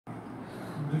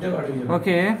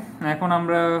ওকে, এখন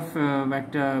আমরা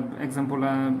একটা এক্সাম্পল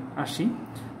আসি।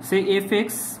 সে fx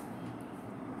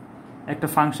একটা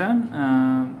ফাংশন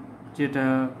যেটা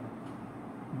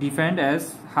defined as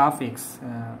half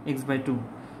x by 2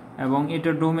 এবং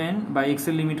এটার ডোমেন বা এক্স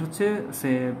এর লিমিট হচ্ছে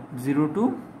সে 0 to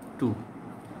 2।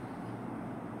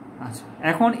 আচ্ছা,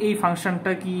 এখন এই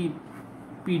ফাংশনটা কি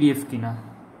পিডিএফ কিনা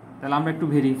তাহলে আমরা একটু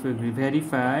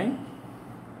verify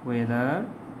whether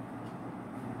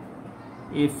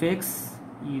fx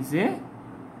is a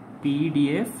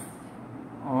pdf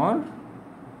or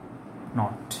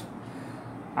not।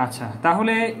 আচ্ছা,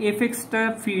 তাহলে fx টা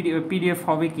pdf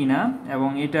হবে কিনা এবং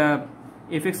এটা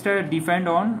fx টা ডিফাইন্ড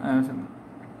অন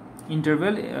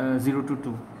ইন্টারভ্যাল 0 to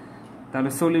 2, তাহলে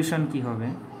সলিউশন কি হবে?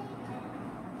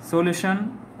 সলিউশন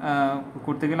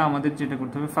করতে গেলে আমাদের যেটা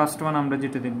করতে হবে, ফার্স্ট ওয়ান আমরা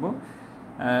যেটা দেখব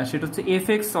সেটা হচ্ছে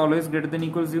fx always greater than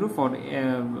equal 0 for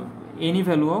any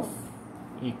value of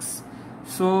x.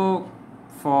 So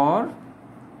for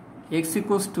x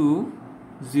equals to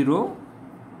 0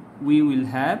 we will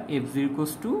have f0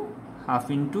 equals to half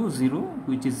into 0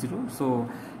 which is 0. So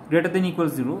greater than equal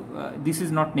 0, this is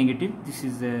not negative, this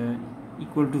is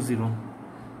equal to 0.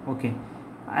 okay,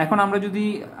 এখন আমরা যদি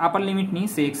আপার limit নিই,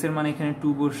 সে x এর মান এখানে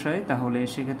 2 বসাই, তাহলে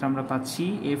সেক্ষেত্রে আমরা পাচ্ছি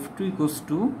f2 equals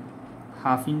to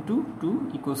half into 2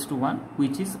 equals to 1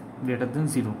 which is greater than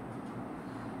 0।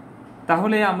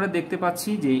 তাহলে আমরা দেখতে পাচ্ছি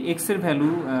যে x এর ভ্যালু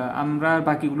আমরা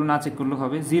বাকিগুলো না চেক করলে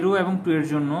হবে 0 এবং 2 এর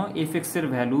জন্য fx এর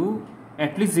ভ্যালু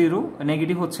অ্যাটলিস্ট 0,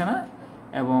 নেগেটিভ হচ্ছে না,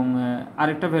 এবং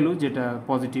আরেকটা ভ্যালু যেটা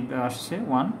পজিটিভ আসছে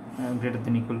 1 greater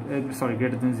than equal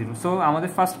greater than 0। So আমাদের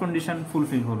ফার্স্ট কন্ডিশন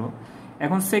ফুলফিল হলো।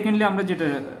 এখন সেকেন্ডলি আমরা যেটা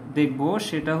দেখব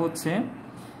সেটা হচ্ছে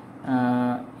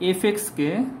fx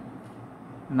K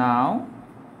now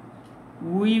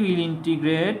we will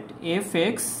integrate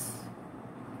fx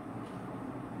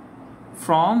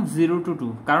from 0 to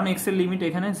 2, কারণ x এর লিমিট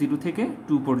এখানে 0 থেকে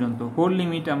 2 পর্যন্ত, হোল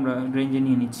লিমিট আমরা রেঞ্জে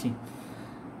নিয়ে নিচ্ছি।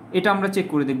 এটা আমরা চেক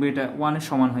করে দেখব এটা 1 এর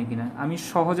সমান হয় কিনা। আমি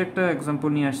সহজ একটা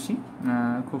एग्जांपल নিয়ে আসছি,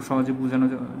 খুব সহজে বোঝানো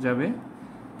যাবে।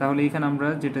 তাহলে এখানে আমরা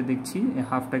যেটা দেখছি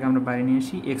হাফটাকে আমরা বাইরে নিয়ে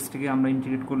আসি, x টাকে আমরা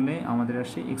ইন্টিগ্রেট করলে আমাদের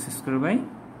আসে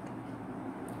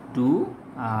x²/2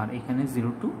 আর এখানে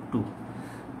 0 to 2।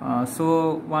 সো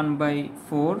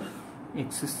 1/4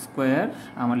 x²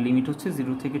 আমার লিমিট হচ্ছে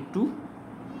 0 থেকে 2।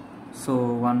 so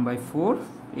 1/4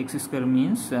 x²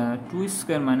 means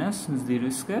 2² minus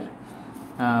 0²,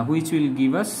 which will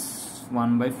give us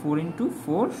 1/4 into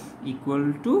 4 equal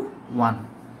to 1.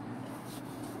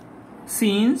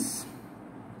 Since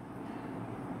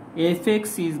fx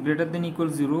is greater than equal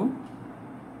 0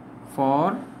 for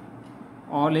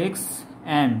all x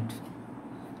and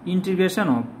integration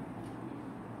of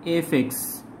fx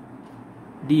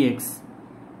dx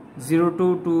 0 to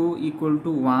 2 equal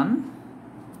to 1,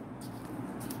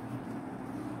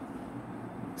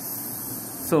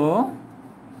 so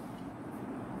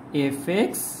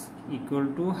fx equal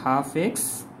to half x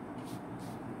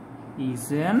is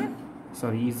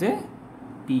a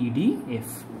PDF,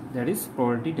 that is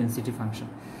probability density function.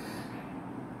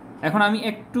 এখন আমি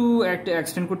একটু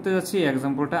extend করতে যাচ্ছি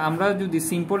এক্সাম্পলটা। আমরা যদি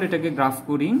simple এটাকে graph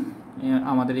করি,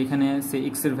 আমাদের এখানে সে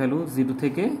x এর ভ্যালু 0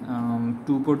 থেকে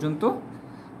 2 পর্যন্ত,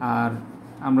 আর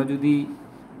আমরা যদি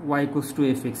y =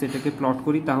 fx এটাকে প্লট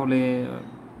করি, তাহলে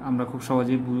আমরা খুব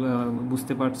সহজে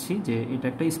বুঝতে পারছি যে এটা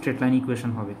একটা স্ট্রেট লাইন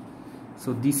ইকুয়েশন হবে। So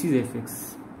this is fx।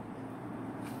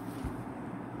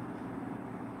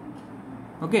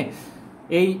 ওকে,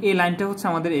 এই লাইনটা হচ্ছে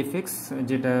আমাদের fx,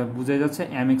 যেটা বোঝা যাচ্ছে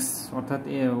mx, অর্থাৎ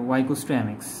y =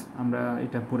 mx। আমরা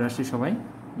এটা পড়ে আসছি সবাই,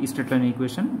 স্ট্রেট লাইন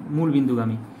ইকুয়েশন মূল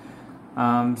বিন্দুগামী।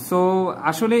 সো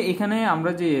আসলে এখানে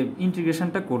আমরা যে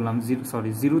ইন্টিগ্রেশনটা করলাম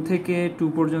 0 থেকে 2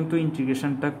 পর্যন্ত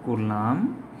ইন্টিগ্রেশনটা করলাম,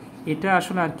 এটা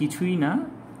আসলে আর কিছুই না,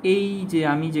 এই যে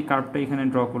আমি যে কার্ভটা এখানে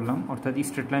ড্র করলাম, অর্থাৎ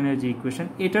স্ট্রেট লাইনের যে ইকুয়েশন,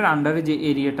 এটার আন্ডারে যে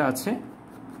এরিয়াটা আছে,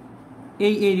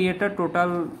 এই এরিয়াটা টোটাল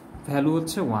ভ্যালু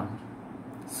হচ্ছে 1।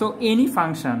 সো এনি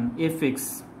ফাংশন fx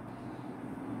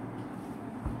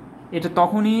এটা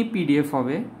তখনই পিডিএফ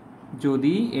হবে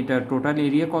যদি এটা টোটাল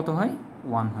এরিয়া কত হয়,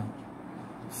 1 হয়।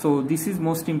 So this is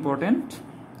most important.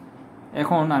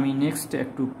 এখন আমি নেক্সট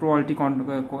একটু প্রবাবিলিটি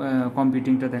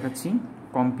কম্পিউটিংটা দেখাচ্ছি।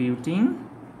 Computing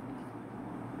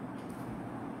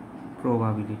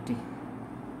probability.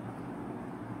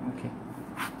 Okay,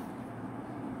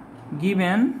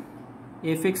 given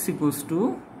fx equals to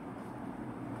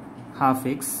half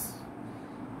x,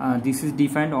 this is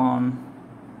defined on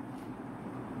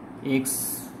x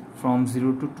from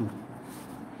 0 to 2.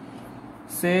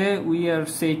 Say we are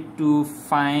said to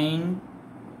find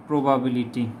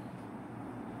probabilities,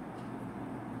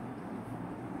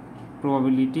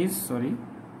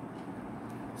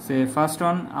 say first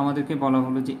one আমাদেরকে বলা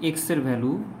হলো যে x এর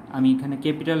value, আমি এখানে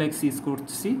ক্যাপিটাল এক্স ইউজ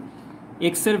করছি,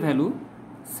 x এর value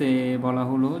সে বলা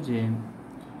হলো যে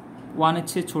 1 এর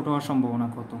চেয়ে ছোট হওয়ার সম্ভাবনা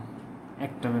কত,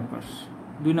 একটা ব্যাপার।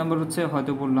 2 নম্বর হচ্ছে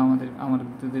হয়তো বললো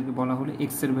আমাদেরকে বলা হলো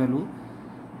এক্স এর ভ্যালু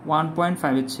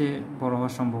 1.5 এর চেয়ে বড়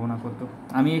হওয়ার সম্ভাবনা কত।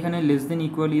 আমি এখানে লেস দেন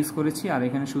ইকুয়াল ইউজ করেছি, আর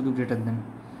এখানে শুধু গ্রেটার দেন,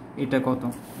 এটা কত।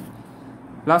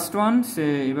 লাস্ট ওয়ান সে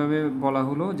এভাবে বলা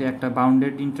হলো যে একটা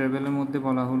বাউন্ডেড ইন্টারভ্যালের মধ্যে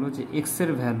বলা হলো যে এক্স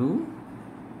এর ভ্যালু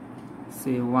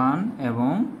সে 1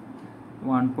 এবং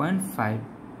 1.5,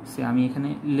 সে আমি এখানে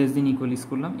লেস দেন ইকুয়াল ইউজ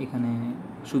করলাম, এখানে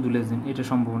শুধু লেস দেন, এটা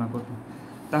সম্ভাবনা কত।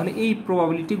 তাহলে এই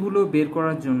প্রবাবিলিটিগুলো বের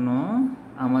করার জন্য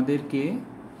আমাদেরকে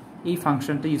এই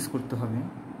ফাংশনটা ইউজ করতে হবে।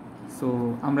 সো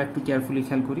আমরা একটু কেয়ারফুলি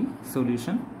খেয়াল করি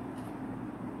সলিউশন।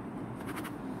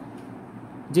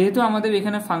 যেহেতু আমাদের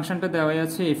এখানে ফাংশনটা দেওয়াই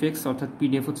আছে fx, অর্থাৎ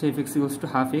পিডিএফ হচ্ছে fx equals to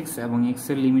half x এবং এক্স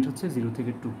এর লিমিট হচ্ছে 0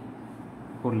 থেকে 2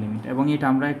 4 লিমিট, এবং এটা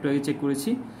আমরা একটু আগে চেক করেছি,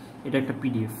 এটা একটা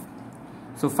পিডিএফ।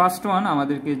 সো ফার্স্ট ওয়ান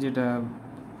আমাদেরকে যেটা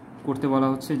করতে বলা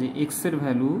হচ্ছে যে এক্স এর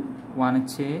ভ্যালু 1 এর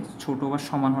চেয়ে ছোটো বা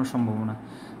সমান হওয়ার সম্ভাবনা।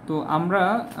 তো আমরা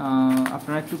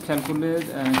আপনারা একটু খেয়াল করলে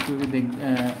একটু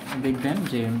দেখবেন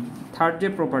যে থার্ড যে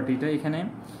প্রপার্টিটা, এখানে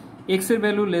এক্স এর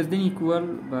ভ্যালু লেস দেন ইকুয়াল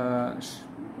বা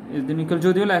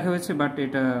যদিও লেখা হয়েছে, বাট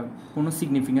এটা কোনো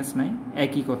সিগনিফিকেন্স নাই,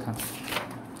 একই কথা।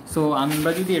 সো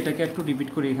আমরা যদি এটাকে একটু রিপিট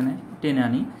করি, এখানে টেনে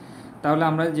আনি, তাহলে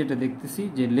আমরা যেটা দেখতেছি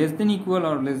যে less than equal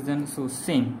or less than, so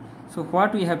same. So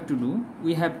what we have to do,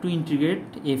 we have to integrate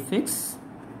fx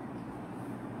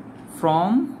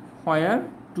from where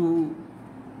two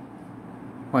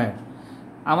হোয়ার।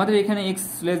 আমাদের এখানে এক্স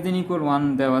লেস দেন ইকুয়াল 1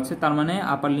 দেওয়া আছে, তার মানে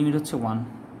আপার লিমিট হচ্ছে 1।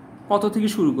 কত থেকে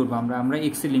শুরু করবো আমরা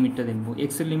এক্স এর লিমিটটা দেখবো।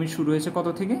 এক্স এর লিমিট শুরু হয়েছে কত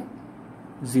থেকে,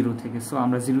 0 থেকে। সো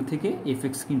আমরা 0 থেকে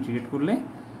fx-কে ইন্টিগ্রেট করলে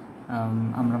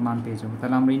আমরা মান পেয়ে যাবো।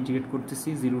 তাহলে আমরা ইন্টিগ্রেট করতেছি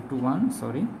 0 to 1,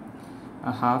 sorry,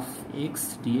 half x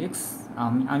dx.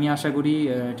 আমি আশা করি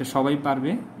এটা সবাই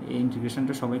পারবে, এই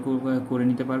ইন্টিগ্রেশনটা সবাই করে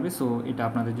নিতে পারবে। সো এটা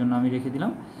আপনাদের জন্য আমি রেখে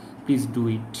দিলাম, প্লিজ ডু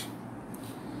ইট।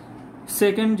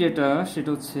 সেকেন্ড যেটা, সেটা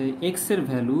হচ্ছে এক্স এর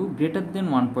ভ্যালু গ্রেটার দেন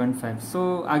 1.5। সো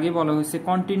আগে বলা হয়েছে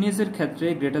কন্টিনিউয়াসের ক্ষেত্রে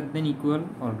greater than equal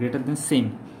or greater than same,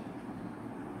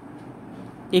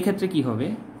 এক্ষেত্রে কি হবে,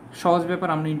 সহজ ব্যাপার,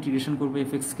 আমরা ইন্টিগ্রেশন করবো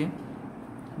fx-কে।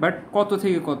 বাট কত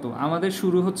থেকে কত, আমাদের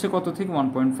শুরু হচ্ছে কত থেকে,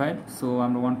 1.5। সো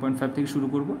আমরা 1.5 থেকে শুরু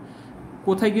করব,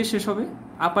 কোথায় গিয়ে শেষ হবে,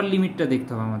 আপার লিমিটটা দেখতে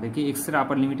হবে আমাদেরকে, এক্স এর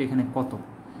আপার লিমিট এখানে কত।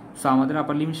 সো আমাদের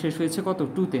আপার লিমিট শেষ হয়েছে কত,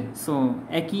 2-তে। সো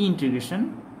একই ইন্টিগ্রেশন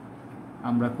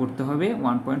আমরা করতে হবে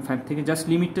 1.5 থেকে, জাস্ট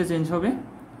লিমিটটা চেঞ্জ হবে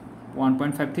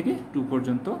 1.5 থেকে 2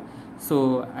 পর্যন্ত। So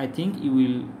I think you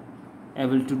will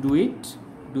able to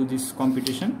do this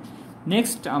competition.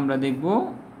 Next আমরা দেখব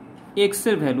এক্স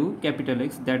এর value capital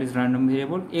x, that is random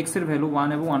variable, x এর ভ্যালু 1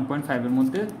 এবং 1.5 এর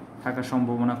মধ্যে থাকার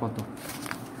সম্ভাবনা কত।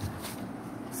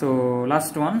 So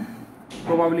last one,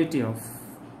 probability of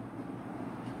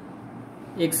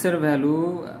x এর ভ্যালু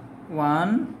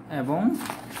 1 এবং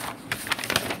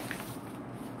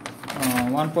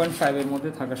 1.5 এর মধ্যে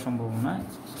থাকার সম্ভাবনা,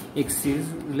 x is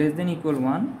less than equal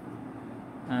 1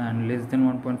 and less than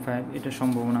 1.5, এটা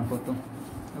সম্ভাবনা কত।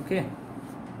 ওকে,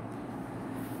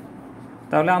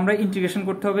 তাহলে আমরা ইন্টিগ্রেশন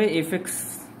করতে হবে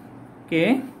fx-কে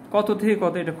কত থেকে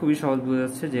কত, এটা খুবই সহজ বোঝা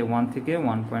যাচ্ছে যে 1 থেকে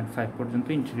 1.5 পর্যন্ত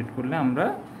ইন্টিগ্রেট করলে আমরা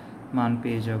মান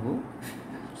পেয়ে যাব।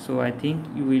 So I think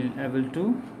you will able to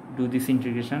do this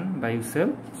integration by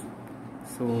yourself,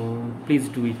 so please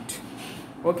do it.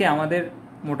 ওকে, আমাদের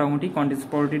মোটামুটি কন্টিনিউয়াস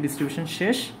প্রবাবিলিটি ডিস্ট্রিবিউশন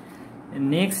শেষ।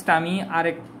 নেক্সট আমি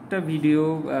আরেকটা ভিডিও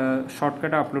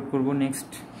শর্টকাট আপলোড করব নেক্সট,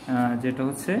 যেটা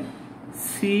হচ্ছে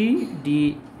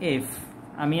CDF।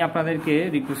 আমি আপনাদেরকে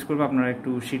রিকোয়েস্ট করবো আপনারা একটু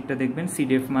শিটটা দেখবেন।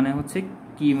 CDF মানে হচ্ছে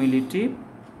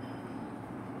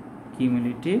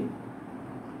কিউমুলেটিভ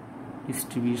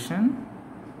ডিস্ট্রিবিউশন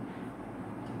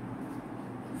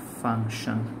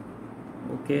ফাংশন।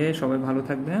 ওকে, সবাই ভালো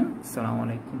থাকবেন, আসসালামু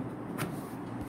আলাইকুম।